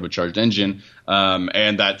got a turbocharged engine,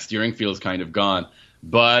 and that steering feel is kind of gone.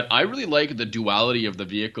 But I really like the duality of the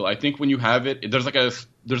vehicle. I think when you have it, there's like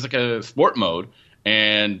a sport mode.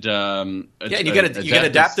 And and you get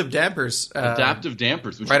adaptive dampers,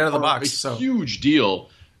 which right out of the box. A huge deal.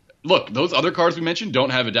 Look, those other cars we mentioned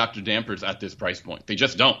don't have adaptive dampers at this price point. They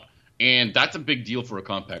just don't, and that's a big deal for a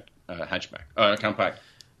compact hatchback, a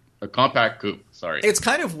compact coupe. Sorry, it's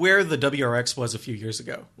kind of where the WRX was a few years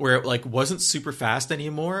ago, where it wasn't super fast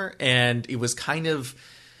anymore, and it was kind of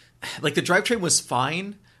like the drivetrain was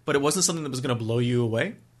fine, but it wasn't something that was going to blow you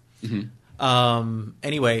away. Mm-hmm.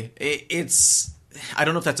 Anyway, it's I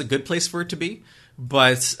don't know if that's a good place for it to be.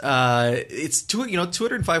 But it's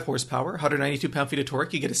 205 horsepower, 192 pound-feet of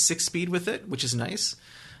torque. You get a 6-speed with it, which is nice.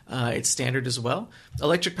 It's standard as well.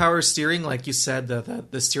 Electric power steering, like you said,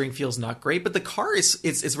 the steering feels not great, but the car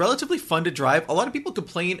it's relatively fun to drive. A lot of people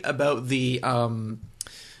complain about the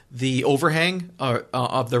overhang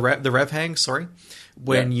of the rev hang. Sorry,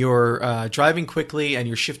 when you're driving quickly and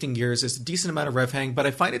you're shifting gears, there's a decent amount of rev hang, but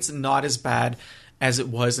I find it's not as bad as it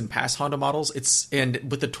was in past Honda models.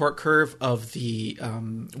 And with the torque curve of the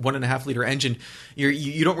 1.5 liter engine,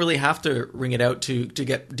 you don't really have to wring it out to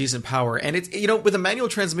get decent power. And it's with a manual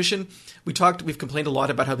transmission, we've complained a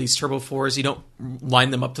lot about how these Turbo 4s, you don't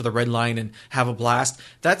line them up to the red line and have a blast.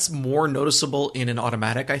 That's more noticeable in an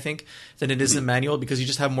automatic, I think, than it is in manual because you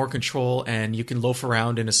just have more control and you can loaf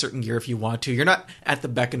around in a certain gear if you want to. You're not at the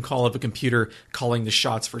beck and call of a computer calling the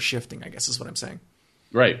shots for shifting, I guess is what I'm saying.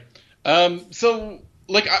 Right. So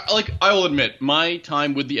I will admit, my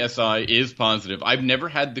time with the SI is positive. I've never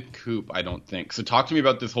had the coupe, I don't think. So talk to me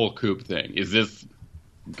about this whole coupe thing. Is this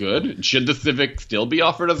good? Should the Civic still be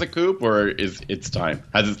offered as a coupe, or has its time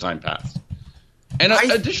passed? And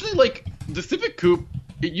additionally, the Civic coupe,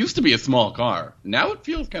 it used to be a small car. Now it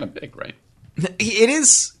feels kind of big, right? It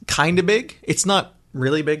is kind of big. It's not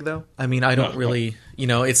really big though. I mean, I don't really,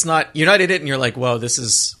 it's not, you're not in it and you're like, whoa, this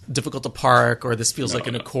is difficult to park, or this feels like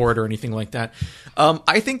an Accord or anything like that.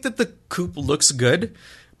 I think that the coupe looks good,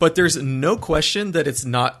 but there's no question that it's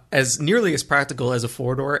not as nearly as practical as a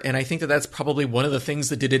 4-door. And I think that that's probably one of the things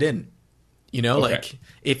that did it in. You know, Okay. like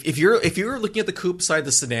if you're looking at the coupe side of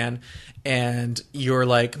the sedan and you're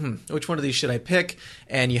like, which one of these should I pick?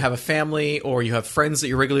 And you have a family or you have friends that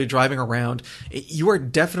you're regularly driving around, you are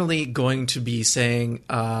definitely going to be saying,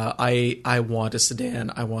 I want a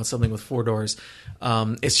sedan. I want something with 4 doors.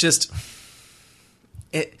 It's just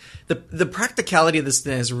the practicality of this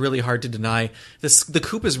thing is really hard to deny. The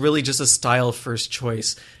coupe is really just a style first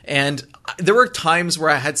choice, and there were times where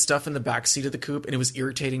I had stuff in the back seat of the coupe, and it was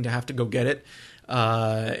irritating to have to go get it.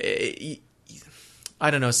 I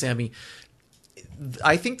don't know, Sammy.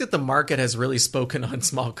 I think that the market has really spoken on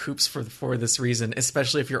small coupes for this reason,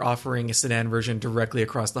 especially if you're offering a sedan version directly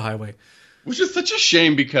across the highway. Which is such a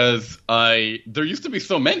shame because there used to be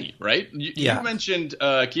so many, right? You mentioned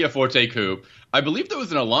Kia Forte coupe. I believe there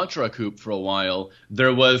was an Elantra coupe for a while.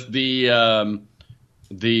 There was the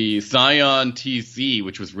Scion TC,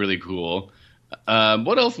 which was really cool.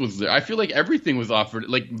 What else was there? I feel like everything was offered.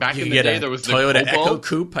 Like back in the day, there was Toyota the Cobalt Echo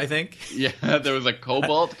coupe, I think. Yeah, there was a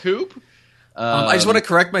Cobalt coupe. I just want to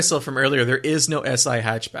correct myself from earlier. There is no SI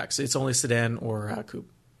hatchback, so it's only sedan or coupe.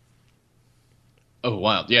 Oh,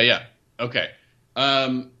 wild. Yeah. Okay.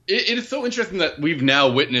 It is so interesting that we've now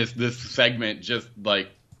witnessed this segment just like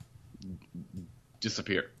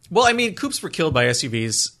disappear. Well, I mean, coupes were killed by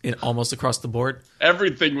SUVs almost across the board.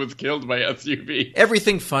 Everything was killed by SUV.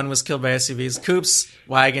 Everything fun was killed by SUVs. Coupes,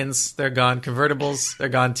 wagons, they're gone. Convertibles, they're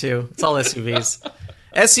gone too. It's all SUVs.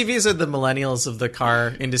 SUVs are the millennials of the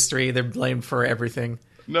car industry. They're blamed for everything.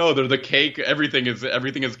 No, they're the cake. Everything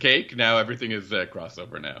is cake. Now everything is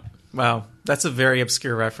crossover now. Wow, that's a very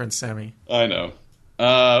obscure reference, Sammy. I know.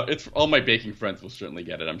 It's all my baking friends will certainly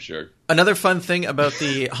get it, I'm sure. Another fun thing about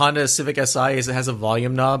the Honda Civic Si is it has a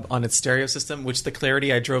volume knob on its stereo system, which the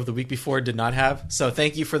Clarity I drove the week before did not have. So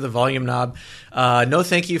thank you for the volume knob. No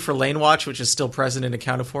thank you for lane watch, which is still present and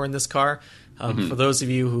accounted for in this car. For those of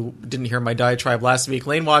you who didn't hear my diatribe last week,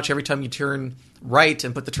 lane watch, every time you turn right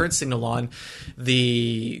and put the turn signal on,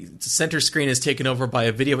 the center screen is taken over by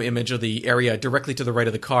a video image of the area directly to the right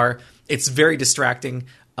of the car. It's very distracting,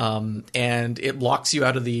 and it locks you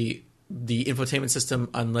out of the infotainment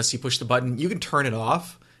system unless you push the button. You can turn it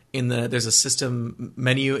off. There's a system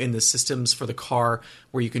menu in the systems for the car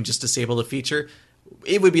where you can just disable the feature.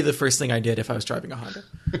 It would be the first thing I did if I was driving a Honda.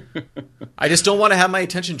 I just don't want to have my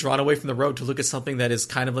attention drawn away from the road to look at something that is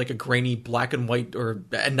kind of like a grainy black and white, or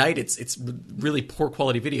at night it's really poor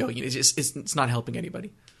quality video. It's not helping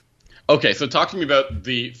anybody. Okay, so talk to me about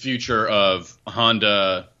the future of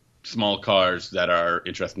Honda small cars that are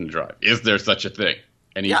interesting to drive. Is there such a thing?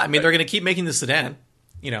 They're going to keep making the sedan,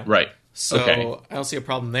 Right. So okay. I don't see a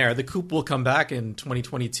problem there. The coupe will come back in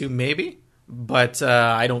 2022, maybe, but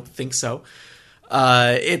I don't think so.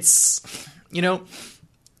 I'm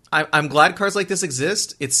glad cars like this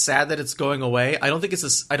exist. It's sad that it's going away. I don't think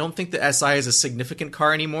the SI is a significant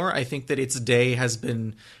car anymore. I think that its day has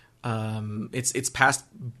been, it's passed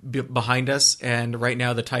behind us, and right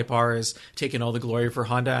now the Type R is taking all the glory for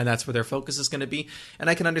Honda, and that's where their focus is going to be. And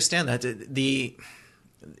I can understand that. The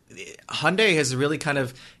Hyundai has really kind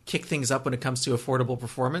of kicked things up when it comes to affordable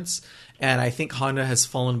performance, and I think Honda has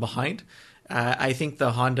fallen behind. I think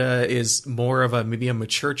the Honda is more of maybe a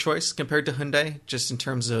mature choice compared to Hyundai, just in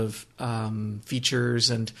terms of features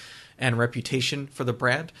and reputation for the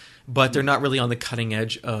brand. But they're not really on the cutting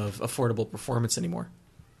edge of affordable performance anymore.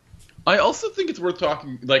 I also think it's worth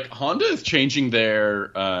talking. Like, Honda is changing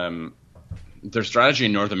their strategy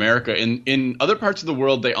in North America. In other parts of the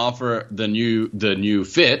world, they offer the new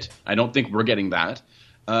Fit. I don't think we're getting that.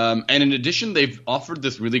 And in addition, they've offered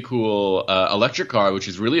this really cool electric car, which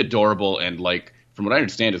is really adorable and, like, from what I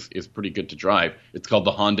understand, is pretty good to drive. It's called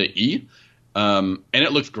the Honda E, and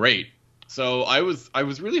it looks great. So I was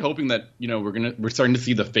really hoping that we're starting to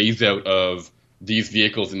see the phase out of these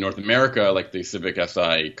vehicles in North America, like the Civic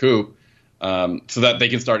Si Coupe, so that they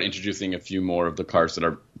can start introducing a few more of the cars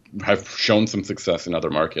that have shown some success in other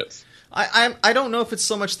markets. I don't know if it's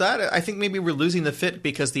so much that. I think maybe we're losing the Fit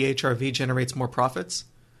because the HRV generates more profits.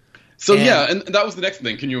 So and that was the next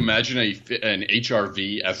thing. Can you imagine an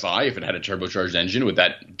HRV SI if it had a turbocharged engine? Would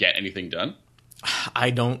that get anything done? I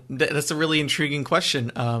don't. That's a really intriguing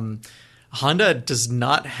question. Honda does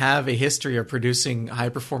not have a history of producing high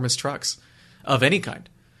performance trucks of any kind.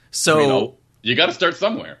 So you got to start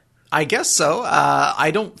somewhere. I guess so. I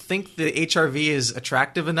don't think the HRV is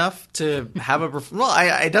attractive enough to have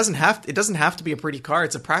it doesn't have to be a pretty car.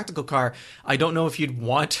 It's a practical car. I don't know if you'd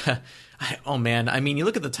want. Oh man, I mean, you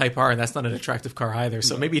look at the Type R, and that's not an attractive car either.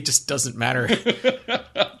 So maybe it just doesn't matter.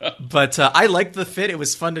 But I liked the Fit. It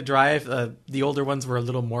was fun to drive. The older ones were a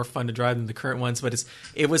little more fun to drive than the current ones, but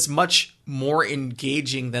it was much more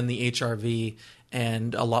engaging than the HRV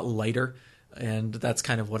and a lot lighter. And that's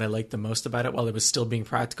kind of what I liked the most about it while it was still being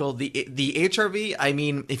practical. The HRV, I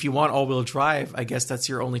mean, if you want all-wheel drive, I guess that's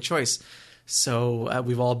your only choice. So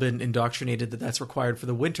we've all been indoctrinated that that's required for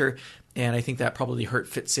the winter, and I think that probably hurt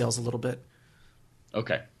Fit sales a little bit.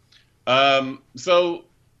 Okay. So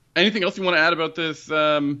anything else you want to add about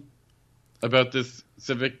this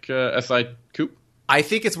Civic Si Coupe? I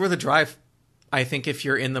think it's worth a drive. I think if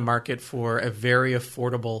you're in the market for a very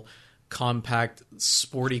affordable, compact,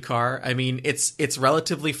 sporty car, I mean, it's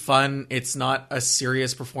relatively fun. It's not a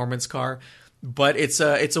serious performance car, but it's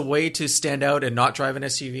a way to stand out and not drive an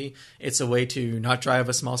SUV. It's a way to not drive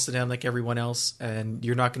a small sedan like everyone else, and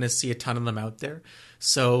you're not going to see a ton of them out there.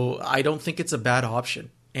 So I don't think it's a bad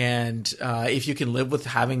option. And if you can live with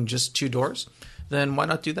having just 2 doors, then why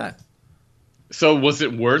not do that? So was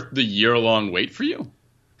it worth the year-long wait for you?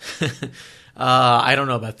 I don't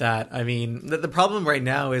know about that. I mean, the problem right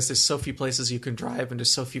now is there's so few places you can drive and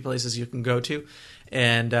there's so few places you can go to.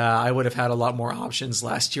 And I would have had a lot more options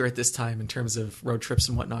last year at this time in terms of road trips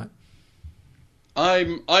and whatnot.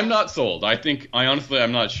 I'm not sold.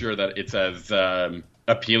 I'm not sure that it's as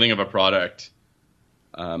appealing of a product.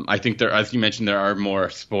 I think there, as you mentioned, there are more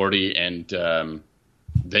sporty and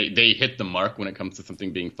they hit the mark when it comes to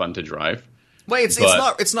something being fun to drive. Well,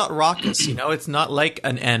 it's not raucous, you know. It's not like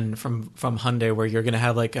an N from Hyundai where you're going to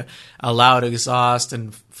have like a loud exhaust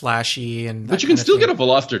and flashy and. But you can still get a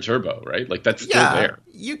Veloster Turbo, right? Like that's still there.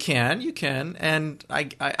 You can, and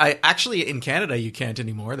I actually in Canada you can't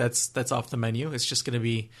anymore. That's off the menu. It's just going to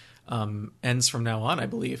be N's from now on, I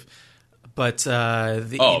believe. But I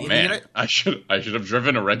should have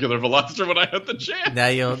driven a regular Veloster when I had the chance. Now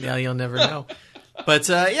you'll never know. But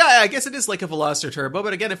I guess it is like a Veloster Turbo,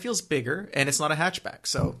 but again, it feels bigger and it's not a hatchback,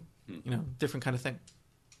 so different kind of thing.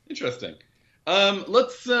 Interesting.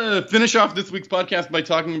 Let's finish off this week's podcast by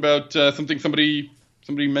talking about something somebody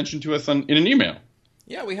mentioned to us in an email.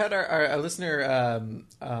 Yeah, we had our listener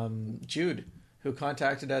Jude, who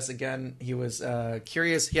contacted us again. He was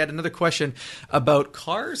curious. He had another question about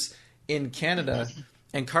cars in Canada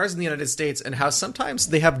and cars in the United States and how sometimes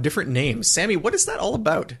they have different names. Sammy, what is that all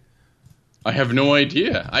about? I have no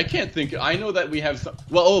idea. I can't think. I know that we have some.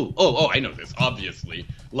 Well, I know this. Obviously,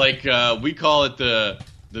 like we call it the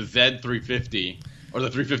Z350 or the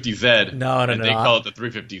 350Z. No. They call it the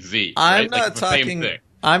 350Z. I'm right? not talking. Same thing.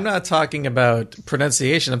 I'm not talking about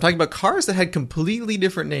pronunciation. I'm talking about cars that had completely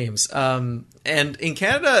different names. And in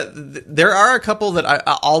Canada, there are a couple that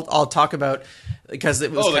I'll talk about because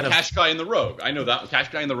it was the Qashqai and the Rogue. I know that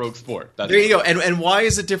Qashqai and the Rogue Sport. There you go. And why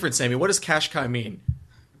is it different, Sammy? What does Qashqai mean?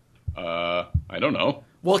 I don't know.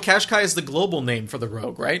 Well, Qashqai is the global name for the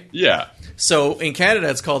Rogue, right? Yeah. So in Canada,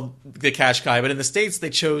 it's called the Qashqai, but in the States, they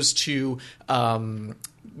chose to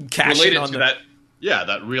cash relate in it on to that. Yeah,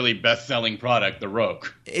 that really best-selling product, the Rogue.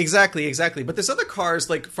 Exactly. But there's other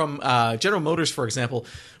cars, like from General Motors, for example,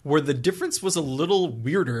 where the difference was a little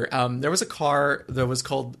weirder. There was a car that was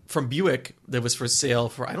called from Buick that was for sale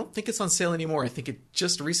for. I don't think it's on sale anymore. I think it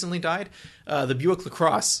just recently died. The Buick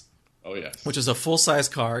LaCrosse. Oh, yes. Which is a full-size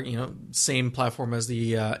car, same platform as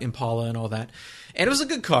the Impala and all that. And it was a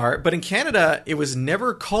good car, but in Canada, it was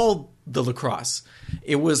never called the LaCrosse.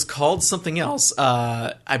 It was called something else.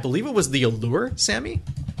 I believe it was the Allure, Sammy?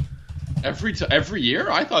 Every year?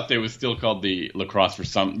 I thought they was still called the LaCrosse for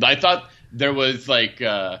some... I thought there was like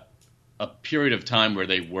a period of time where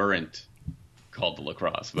they weren't called the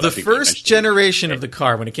LaCrosse. The first generation of the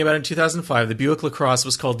car, when it came out in 2005, the Buick LaCrosse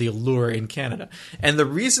was called the Allure in Canada. And the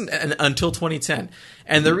reason, until 2010,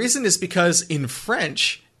 and the reason is because in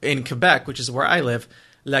French, in Quebec, which is where I live,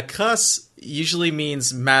 La Crosse usually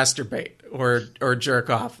means masturbate or jerk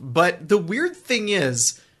off. But the weird thing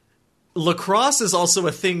is, lacrosse is also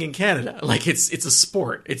a thing in Canada. Like it's a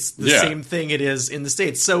sport. It's the same thing it is in the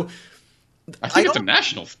States. So I think it's a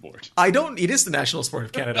national sport. It is the national sport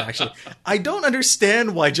of Canada, actually. I don't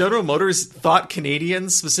understand why General Motors thought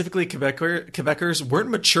Canadians, specifically Quebecers, weren't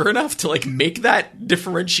mature enough to like make that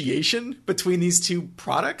differentiation between these two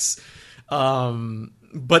products.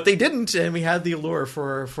 But they didn't, and we had the Allure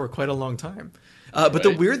for quite a long time. But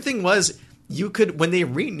the weird thing was, when they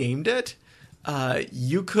renamed it,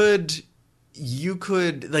 you could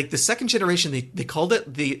like the second generation, they called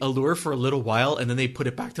it the Allure for a little while, and then they put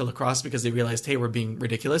it back to lacrosse because they realized, hey, we're being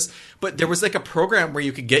ridiculous. But there was like a program where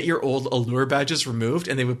you could get your old Allure badges removed,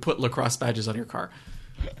 and they would put lacrosse badges on your car.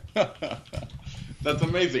 That's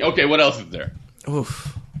amazing. Okay, what else is there?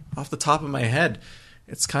 Oof, off the top of my head,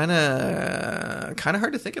 it's kind of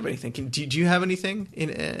hard to think of anything. Do you have anything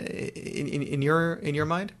in your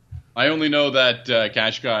mind? I only know that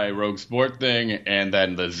Qashqai Rogue Sport thing, and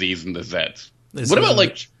then the Z's and the Z's. What about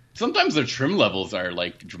like Sometimes their trim levels are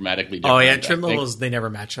like dramatically different. Oh yeah, trim levels they never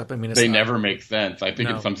match up. I mean, they never make sense. I think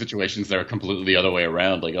in some situations they're completely the other way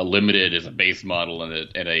around. Like a limited is a base model, and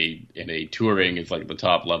a touring is like the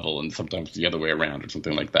top level, and sometimes the other way around or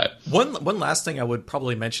something like that. One last thing I would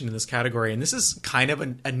probably mention in this category, and this is kind of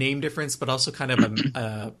a name difference, but also kind of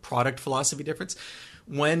a product philosophy difference.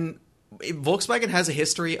 When Volkswagen has a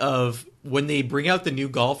history of when they bring out the new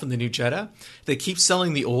Golf and the new Jetta, they keep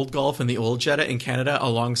selling the old Golf and the old Jetta in Canada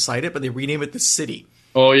alongside it, but they rename it the City.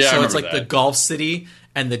 Oh yeah, so it's like the Golf City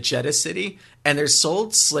and the Jetta City, and they're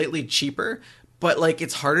sold slightly cheaper, but like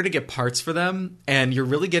it's harder to get parts for them, and you're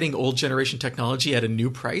really getting old generation technology at a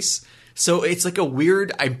new price. So it's like a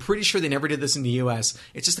weird, I'm pretty sure they never did this in the US.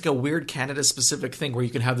 It's just like a weird Canada-specific thing where you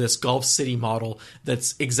can have this Golf City model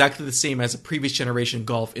that's exactly the same as a previous generation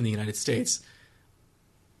Golf in the United States.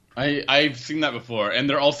 I've seen that before, and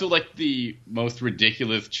they're also like the most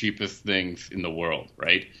ridiculous, cheapest things in the world,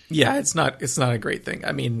 right? Yeah, it's not a great thing.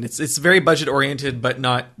 I mean, it's very budget-oriented, but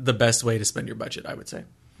not the best way to spend your budget, I would say.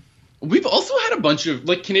 We've also had a bunch of,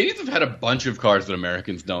 like, Canadians have had a bunch of cars that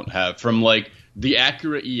Americans don't have, from like the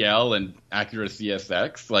Acura EL and Acura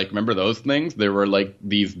CSX. Like, remember those things? There were like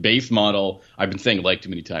these base model, I've been saying like too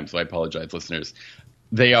many times, so I apologize, listeners.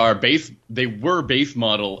 They were base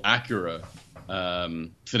model Acura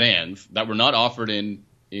sedans that were not offered in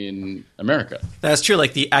America. That's true,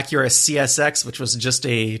 like the Acura CSX, which was just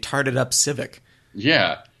a tarted up Civic.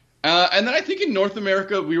 Yeah. And then I think in North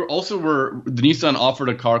America, the Nissan offered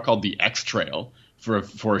a car called the X-Trail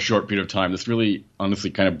for a short period of time. This really,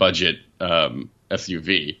 honestly, kind of budget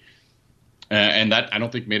SUV. And that, I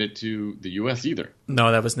don't think, made it to the U.S. either.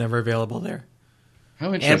 No, that was never available there.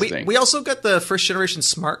 How interesting. And we also got the first generation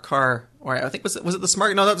smart car, or I think was it the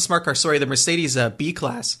smart? No, not the smart car. Sorry, the Mercedes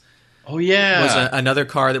B-Class. Oh yeah, was another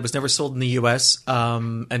car that was never sold in the U.S.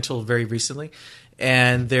 Until very recently.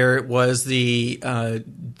 And there was the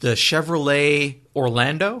Chevrolet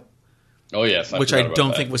Orlando. Oh yes, which I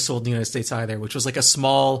don't think was sold in the United States either. Which was like a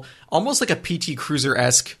small, almost like a PT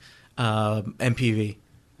Cruiser-esque MPV.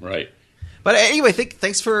 Right. But anyway,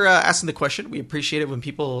 thanks for asking the question. We appreciate it when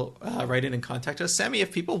people write in and contact us. Sammy,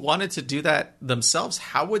 if people wanted to do that themselves,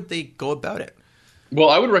 how would they go about it? Well,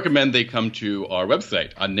 I would recommend they come to our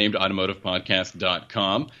website,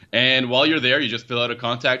 unnamedautomotivepodcast.com. And while you're there, you just fill out a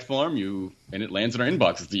contact form, and it lands in our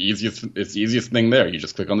inbox. It's the easiest thing there. You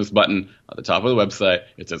just click on this button at the top of the website.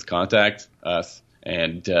 It says contact us,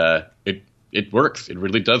 and it works. It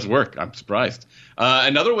really does work. I'm surprised.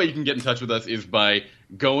 Another way you can get in touch with us is by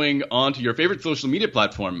going onto your favorite social media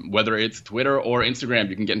platform, whether it's Twitter or Instagram.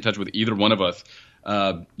 You can get in touch with either one of us.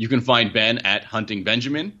 You can find Ben at Hunting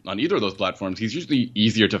Benjamin on either of those platforms. He's usually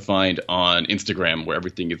easier to find on Instagram, where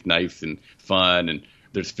everything is nice and fun and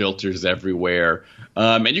there's filters everywhere.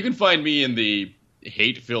 And you can find me in the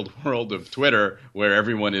hate-filled world of Twitter, where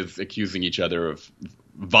everyone is accusing each other of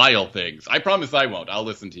vile things. I promise I won't. I'll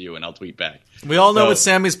listen to you and I'll tweet back. We all know what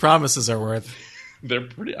Sammy's promises are worth.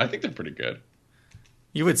 I think they're pretty good.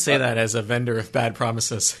 You would say that as a vendor of bad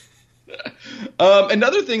promises.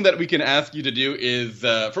 Another thing that we can ask you to do is,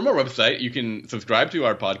 from our website, you can subscribe to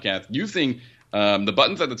our podcast using the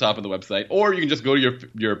buttons at the top of the website, or you can just go to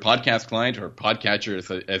your podcast client, or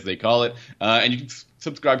podcatcher as they call it, and you can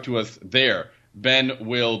subscribe to us there. Ben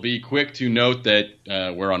will be quick to note that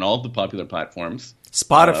we're on all of the popular platforms.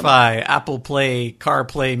 Spotify, Apple Play,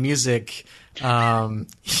 CarPlay Music,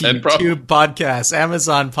 YouTube podcasts,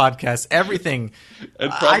 Amazon podcasts, everything.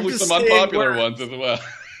 And probably some unpopular ones as well.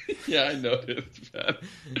 Yeah, I noticed, man.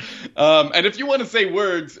 And if you want to say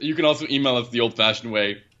words, you can also email us the old-fashioned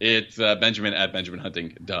way. It's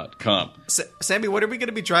benjamin@benjaminhunting.com. Sammy, what are we going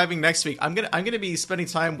to be driving next week? I'm gonna be spending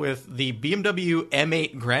time with the BMW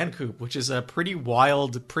M8 Grand Coupe, which is a pretty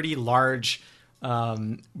wild, pretty large,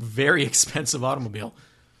 very expensive automobile.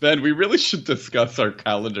 Ben, we really should discuss our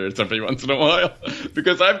calendars every once in a while,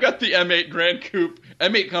 because I've got the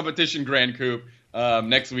M8 Competition Grand Coupe,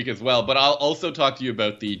 next week as well. But I'll also talk to you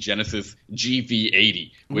about the Genesis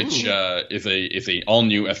GV80, which is a all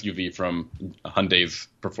new SUV from Hyundai's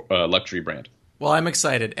luxury brand. Well, I'm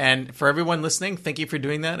excited, and for everyone listening, thank you for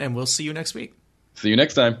doing that, and we'll see you next week. See you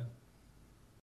next time.